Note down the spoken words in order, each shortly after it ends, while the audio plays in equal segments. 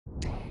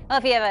Well,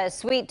 if you have a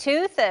sweet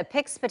tooth, a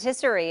Pix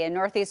Patisserie in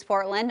Northeast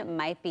Portland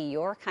might be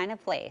your kind of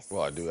place.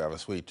 Well, I do have a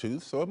sweet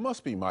tooth, so it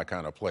must be my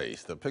kind of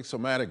place. The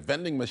Pixomatic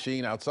vending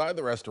machine outside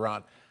the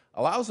restaurant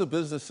allows the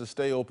business to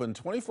stay open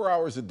 24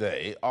 hours a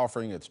day,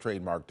 offering its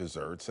trademark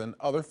desserts and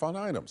other fun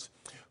items.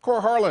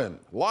 Cora Harlan,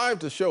 live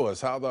to show us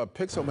how the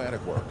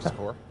Pixomatic works.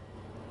 Cora?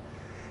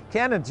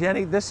 Ken and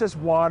Jenny, this is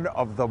one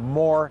of the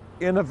more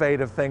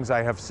innovative things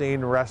I have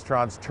seen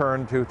restaurants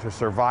turn to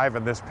survive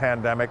in this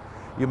pandemic.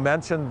 You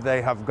mentioned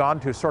they have gone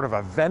to sort of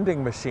a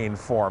vending machine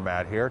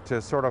format here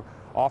to sort of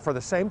offer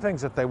the same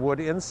things that they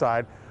would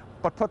inside,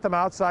 but put them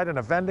outside in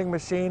a vending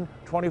machine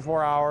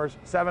 24 hours,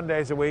 7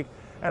 days a week.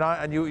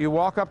 And you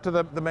walk up to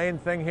the main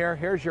thing here.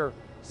 Here's your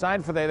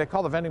sign for they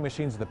call the vending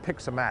machines the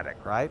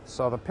Pixomatic, right?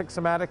 So the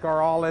Pixomatic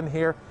are all in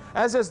here,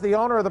 as is the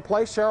owner of the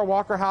place, Cheryl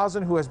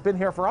Walkerhausen, who has been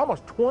here for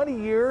almost 20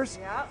 years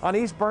on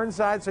East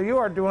Burnside. So you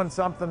are doing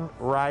something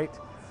right.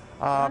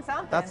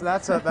 That's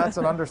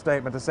an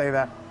understatement to say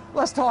that.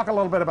 Let's talk a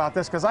little bit about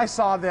this, because I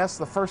saw this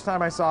the first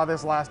time I saw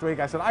this last week.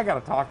 I said, I got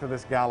to talk to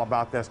this gal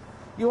about this.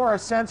 You are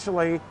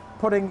essentially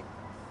putting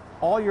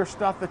all your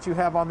stuff that you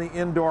have on the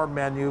indoor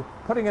menu,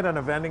 putting it in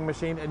a vending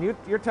machine, and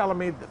you're telling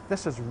me that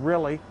this is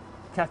really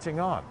catching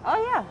on.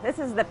 Oh yeah, this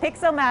is the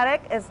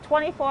Pixomatic. It's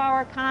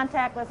 24-hour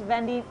contactless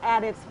vending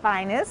at its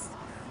finest.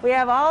 We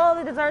have all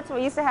the desserts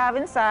we used to have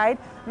inside,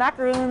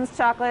 macaroons,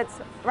 chocolates,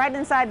 right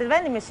inside the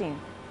vending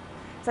machine.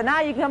 So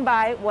now you can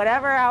buy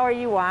whatever hour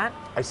you want.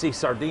 I see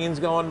sardines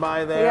going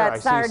by there. We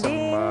got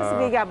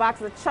sardines, we got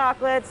boxes of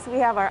chocolates, we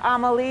have our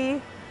Amelie,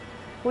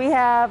 we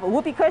have a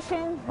whoopee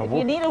cushion. If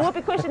you need a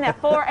whoopee cushion at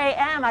 4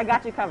 a.m., I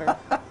got you covered.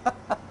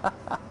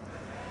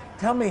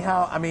 Tell me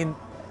how, I mean,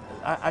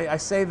 I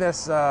say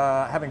this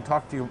having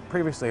talked to you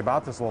previously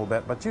about this a little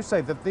bit, but you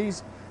say that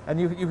these, and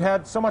you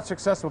had so much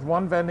success with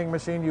one vending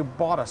machine, you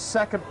bought a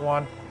second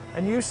one,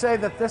 and you say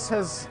that this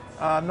has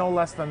no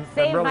less than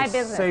really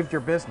saved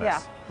your business.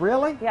 Yeah.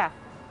 Really? Yeah.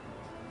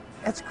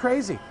 It's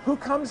crazy. Who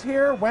comes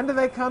here? When do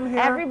they come here?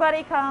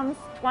 Everybody comes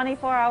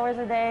 24 hours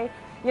a day.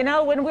 You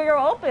know, when we were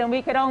open,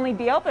 we could only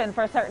be open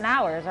for certain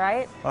hours,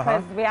 right?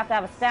 Because we have to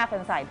have a staff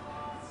inside.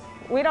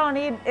 We don't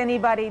need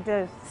anybody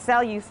to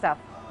sell you stuff.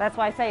 That's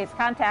why I say it's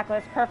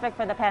contactless, perfect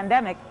for the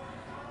pandemic.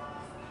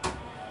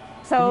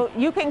 So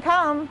you can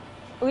come.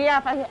 We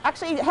have,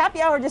 actually,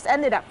 happy hour just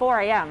ended at 4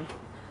 a.m.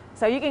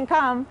 So you can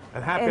come.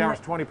 And happy hour is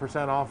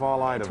 20% off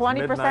all items.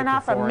 20%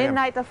 off from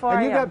midnight to 4 a.m.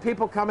 And you got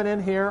people coming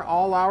in here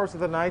all hours of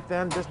the night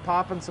then, just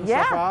popping some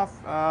stuff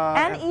off?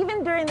 And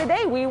even during the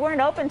day, we weren't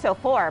open till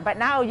 4, but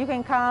now you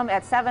can come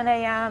at 7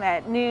 a.m.,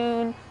 at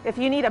noon. If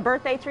you need a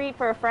birthday treat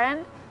for a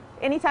friend,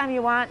 anytime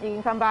you want, you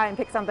can come by and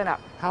pick something up.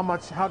 How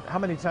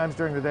many times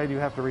during the day do you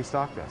have to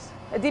restock this?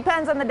 It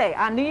depends on the day.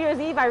 On New Year's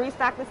Eve, I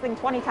restock this thing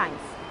 20 times.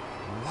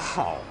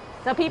 Wow.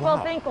 So people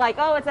think like,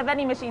 oh, it's a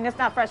vending machine, it's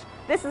not fresh.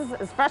 This is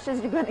as fresh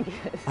as you're gonna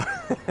get.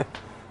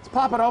 Let's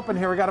pop it open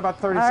here. We got about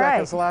 30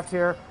 seconds left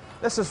here.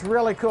 This is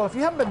really cool. If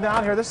you haven't been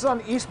down here, this is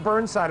on East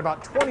Burnside,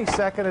 about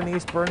 22nd and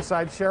East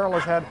Burnside. Cheryl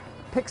has had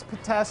Pix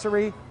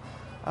Patisserie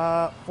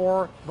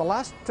for the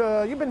last,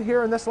 you've been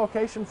here in this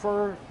location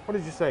for, what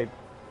did you say?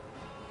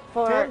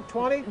 For 10,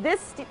 20?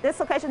 This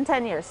location,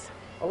 10 years.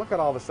 Oh, look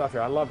at all the stuff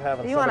here. I love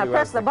having you want to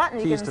press the button,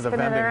 you keys can to the spin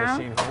it vending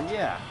around. machine.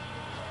 Yeah.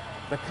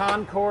 The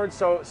Concord,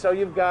 so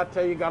you've got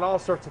all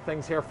sorts of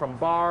things here, from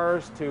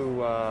bars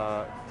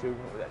to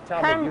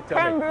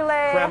creme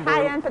brulee,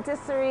 high-end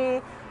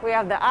patisserie. We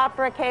have the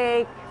opera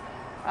cake,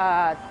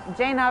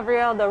 Jane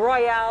Avril, the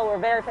Royale. We're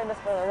very famous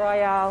for the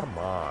Royale. Come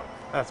on,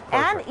 that's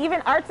perfect. And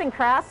even arts and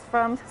crafts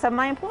from some of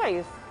my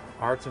employees.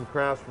 Arts and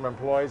crafts from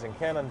employees. And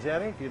Ken and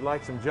Jenny, if you'd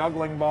like some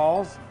juggling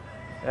balls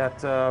at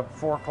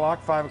 4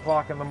 o'clock, 5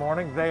 o'clock in the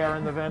morning, they are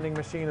in the vending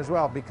machine as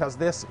well, because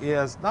this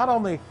is not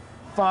only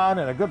fun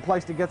and a good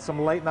place to get some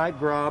late night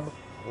grub,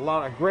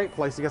 a great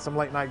place to get some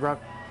late night grub.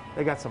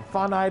 They got some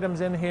fun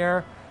items in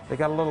here. They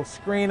got a little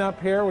screen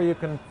up here where you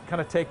can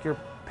kind of take your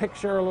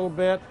picture a little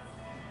bit.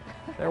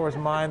 There was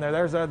mine there.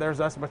 There's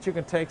us. But you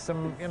can take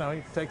some, you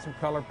can take some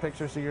colored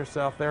pictures of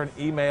yourself there and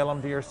email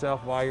them to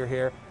yourself while you're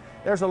here.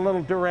 There's a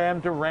little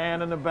Duran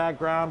Duran in the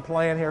background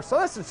playing here. So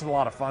this is just a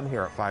lot of fun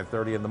here at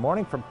 5:30 in the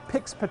morning from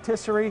Pix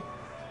Patisserie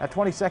at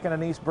 22nd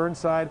and East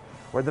Burnside,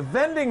 where the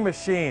vending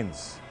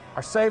machines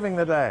are saving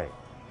the day.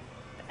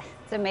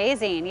 It's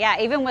amazing. Yeah,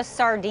 even with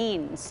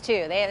sardines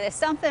too. There's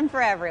something for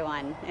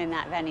everyone in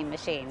that vending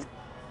machine.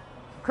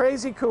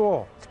 Crazy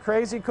cool. It's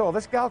crazy cool.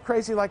 This gal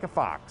crazy like a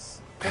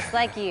fox. Just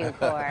like you,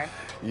 Cor.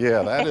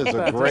 Yeah, that is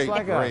a great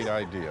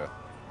idea.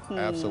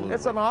 Absolutely.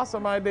 It's an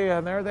awesome idea,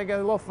 and they get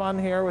a little fun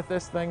here with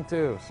this thing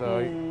too. So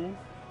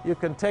you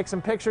can take some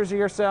pictures of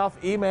yourself,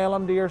 email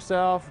them to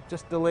yourself,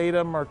 just delete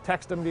them or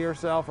text them to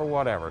yourself or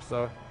whatever.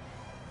 So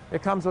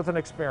it comes with an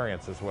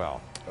experience as well.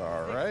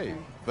 All right.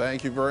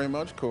 Thank you very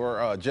much,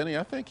 Cora. Jenny,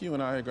 I think you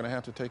and I are going to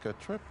have to take a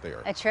trip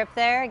there. A trip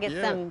there, get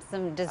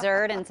some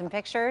dessert and some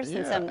pictures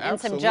and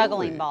some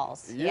juggling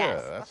balls. Yeah,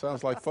 that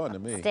sounds like fun to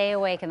me. Stay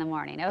awake in the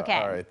morning. Okay.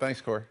 All right.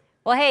 Thanks, Cora.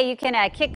 Well, hey, you can kick